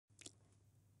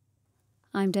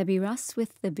I'm Debbie Russ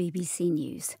with the BBC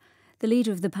News. The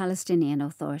leader of the Palestinian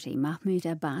Authority, Mahmoud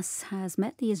Abbas, has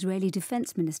met the Israeli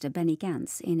Defense Minister Benny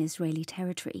Gantz in Israeli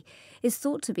territory. It's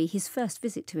thought to be his first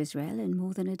visit to Israel in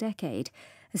more than a decade.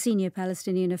 A senior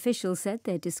Palestinian official said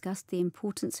they discussed the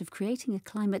importance of creating a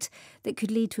climate that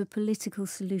could lead to a political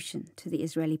solution to the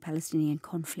Israeli-Palestinian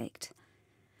conflict.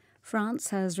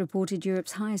 France has reported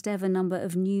Europe's highest ever number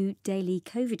of new daily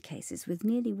COVID cases, with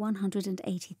nearly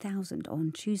 180,000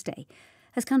 on Tuesday.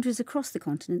 As countries across the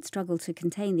continent struggle to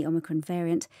contain the Omicron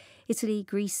variant, Italy,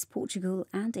 Greece, Portugal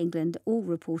and England all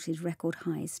reported record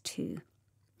highs too.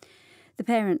 The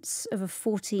parents of a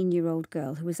 14-year-old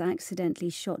girl who was accidentally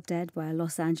shot dead by a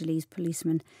Los Angeles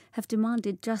policeman have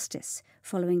demanded justice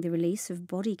following the release of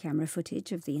body camera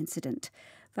footage of the incident.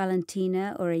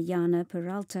 Valentina Orellana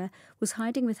Peralta was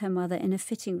hiding with her mother in a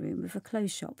fitting room of a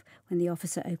clothes shop when the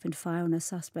officer opened fire on a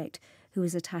suspect who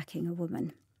was attacking a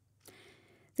woman.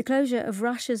 The closure of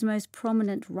Russia's most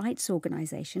prominent rights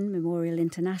organisation, Memorial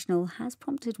International, has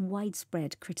prompted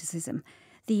widespread criticism.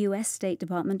 The US State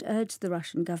Department urged the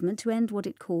Russian government to end what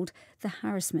it called the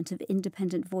harassment of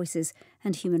independent voices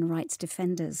and human rights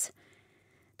defenders.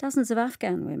 Dozens of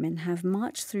Afghan women have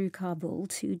marched through Kabul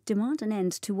to demand an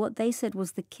end to what they said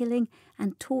was the killing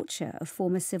and torture of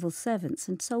former civil servants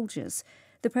and soldiers.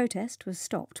 The protest was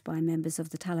stopped by members of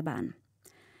the Taliban.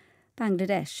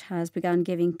 Bangladesh has begun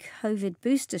giving COVID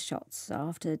booster shots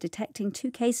after detecting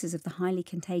 2 cases of the highly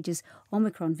contagious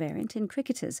Omicron variant in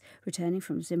cricketers returning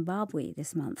from Zimbabwe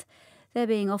this month. They're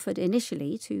being offered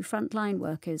initially to frontline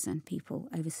workers and people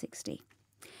over 60.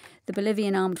 The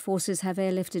Bolivian armed forces have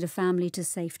airlifted a family to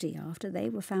safety after they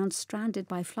were found stranded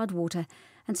by floodwater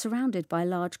and surrounded by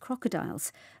large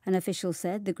crocodiles. An official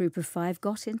said the group of 5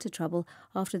 got into trouble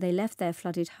after they left their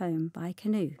flooded home by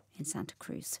canoe in Santa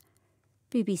Cruz.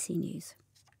 BBC News.